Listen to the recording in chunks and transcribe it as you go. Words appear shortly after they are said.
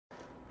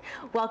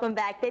Welcome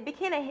back. They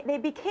became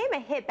a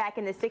hit back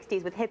in the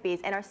 60s with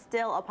hippies and are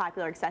still a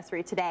popular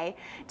accessory today.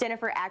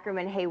 Jennifer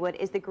Ackerman-Haywood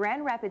is the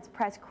Grand Rapids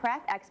Press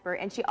craft expert,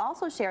 and she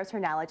also shares her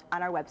knowledge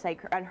on her website,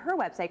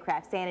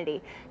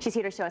 CraftSanity. She's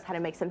here to show us how to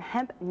make some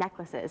hemp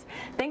necklaces.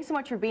 Thanks so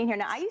much for being here.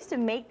 Now, I used to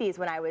make these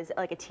when I was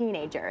like a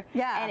teenager.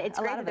 Yeah, and it's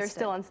great that they're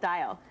still in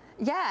style.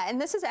 Yeah, and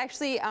this is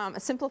actually a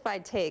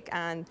simplified take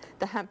on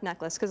the hemp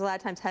necklace, because a lot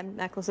of times hemp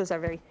necklaces are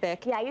very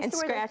thick. Yeah, I used and to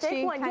wear scratchy, the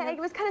thick one. Yeah, it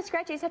was kind of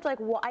scratchy. I used to have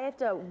to I have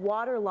to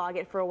waterlog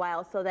it for a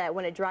while so that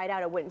when it dried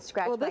out, it wouldn't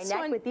scratch my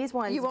neck. With these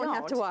ones, you won't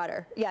have to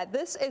water. Yeah,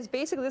 this is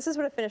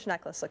what a finished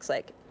necklace looks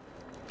like.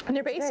 And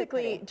they're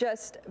basically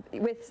just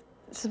with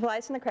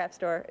supplies from the craft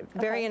store,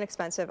 very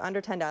inexpensive,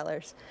 under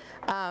 $10.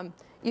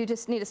 You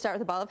just need to start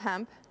with a ball of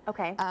hemp.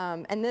 Okay.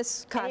 And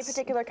this costs... Any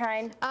particular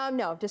kind?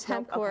 No, just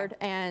hemp cord,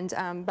 and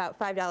about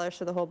 $5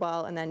 for the whole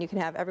ball, and then you can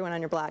have everyone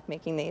on your block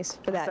making these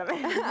for that.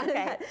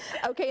 Okay.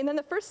 Okay, and then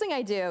the first thing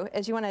I do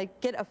is you want to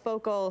get a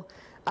focal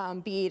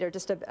bead, or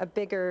just a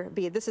bigger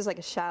bead. This is like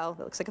a shell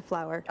that looks like a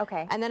flower.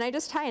 Okay. And then I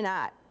just tie a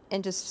knot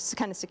and just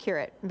kind of secure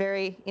it.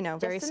 Very,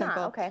 very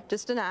simple. Knot. Okay.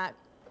 Just a knot.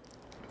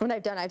 What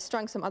I've done, I've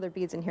strung some other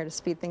beads in here to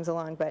speed things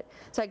along, but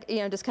so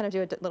I, just kind of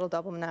do a little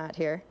double knot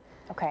here.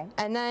 Okay.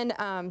 And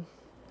then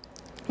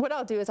what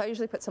I'll do is I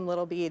usually put some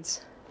little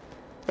beads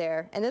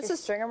there, and this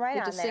is string them right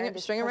on there.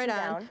 String them right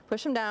on,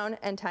 push them down,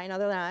 and tie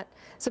another knot.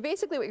 So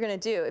basically, what you're going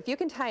to do, if you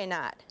can tie a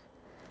knot,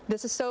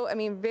 this is so,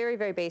 very,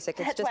 very basic.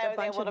 It's That's just why a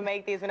bunch I was able to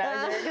make these when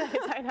I was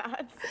young. Tie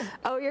knots.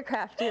 Oh, you're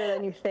craftier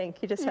than you think.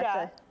 You just have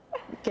to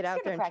get out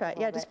there and try it.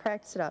 Yeah, just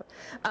practice it up.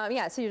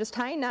 Yeah, so you're just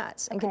tying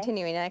knots and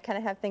continuing, and I kind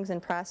of have things in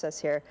process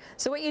here.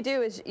 So what you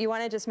do is you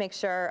want to just make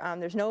sure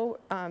there's no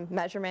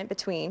measurement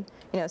between,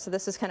 so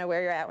this is kind of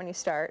where you're at when you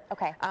start.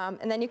 Okay.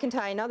 And then you can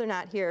tie another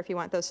knot here if you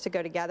want those to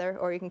go together,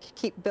 or you can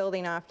keep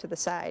building off to the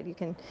side. You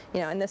can,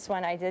 in this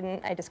one I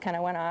didn't, I just kind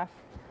of went off.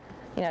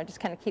 Just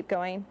kind of keep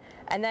going.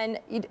 And then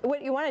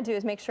what you want to do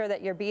is make sure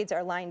that your beads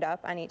are lined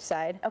up on each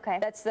side. Okay.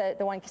 That's the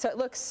one, so it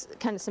looks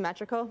kind of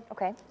symmetrical.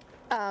 Okay.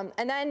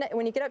 And then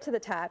when you get up to the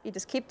top, you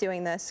just keep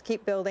doing this,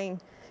 keep building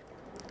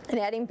and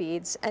adding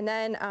beads. And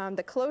then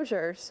the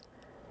closures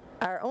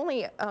are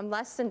only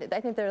less than, I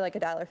think they're like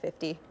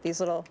 $1.50, these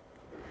little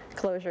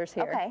closures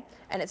here. Okay.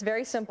 And it's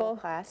very simple,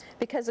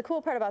 because the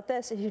cool part about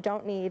this is you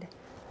don't need,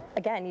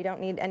 again, you don't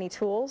need any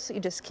tools, you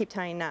just keep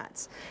tying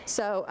knots.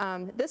 So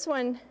this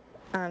one,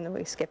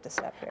 we skipped a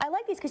step here. I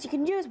like these because you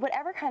can use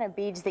whatever kind of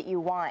beads that you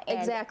want. And,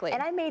 exactly.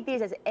 And I made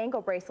these as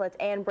ankle bracelets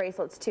and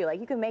bracelets too. Like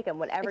you can make them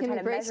whatever kind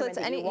of measurement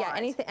that you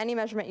want. Yeah, any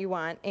measurement you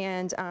want.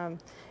 And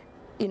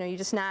I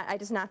just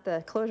knot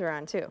the closure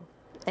on too.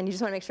 And you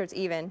just want to make sure it's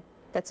even.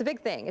 That's a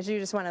big thing, is you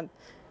just want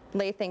to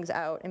lay things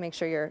out and make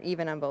sure you're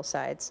even on both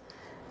sides.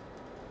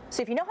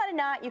 So if you know how to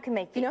knot, you can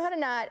make these. You know how to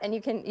knot, and you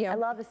can, I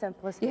love the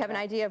simplicity. You have an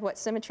idea of what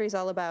symmetry is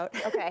all about.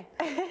 Okay.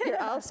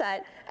 You're all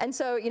set. And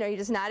so, you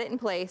just knot it in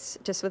place,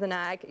 just with a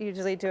knot. I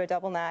usually do a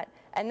double knot.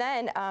 And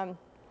then,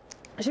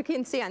 as you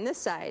can see on this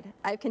side,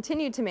 I've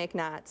continued to make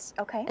knots.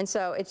 Okay. And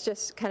so it's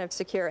just kind of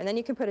secure. And then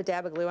you can put a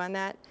dab of glue on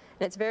that.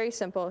 And it's very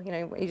simple.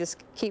 You just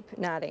keep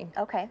knotting.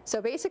 Okay.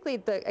 So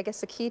basically, I guess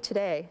the key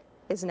today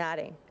is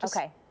knotting.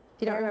 Okay.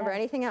 If you don't remember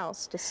anything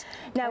else, just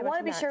now I want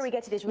to be sure we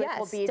get to these really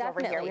cool beads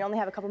over here. We only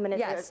have a couple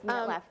minutes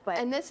left. But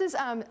and this is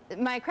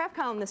my craft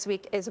column this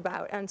week is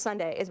about, on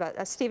Sunday, is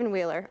about Stephen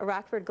Wheeler, a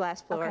Rockford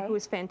glassblower who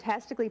is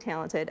fantastically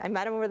talented. I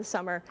met him over the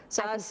summer.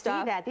 I can see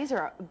that. These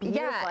are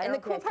beautiful. Yeah, and the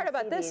cool part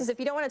about this is if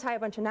you don't want to tie a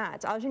bunch of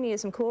knots, all you need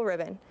is some cool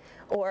ribbon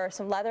or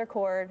some leather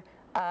cord.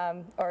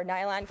 Or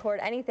nylon cord,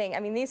 anything.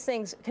 I mean, these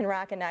things can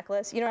rock a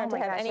necklace. You don't have to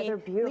have any. They're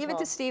beautiful. Leave it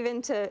to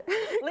Stephen to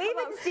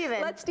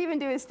let Stephen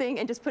do his thing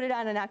and just put it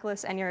on a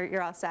necklace, and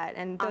you're all set.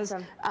 And those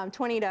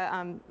 $20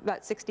 to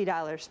about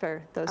 $60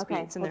 for those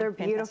beads. And they're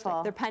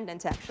beautiful. They're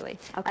pendants, actually.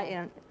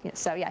 Okay.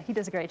 So yeah, he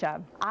does a great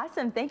job.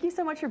 Awesome. Thank you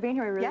so much for being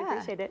here. We really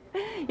appreciate it.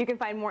 You can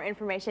find more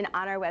information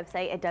on our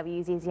website at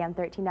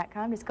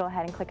wzzm13.com. Just go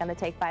ahead and click on the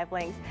Take 5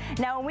 links.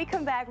 Now, when we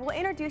come back, we'll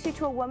introduce you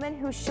to a woman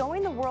who's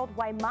showing the world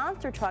why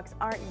monster trucks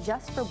aren't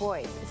just for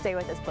boys. Stay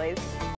with us, please.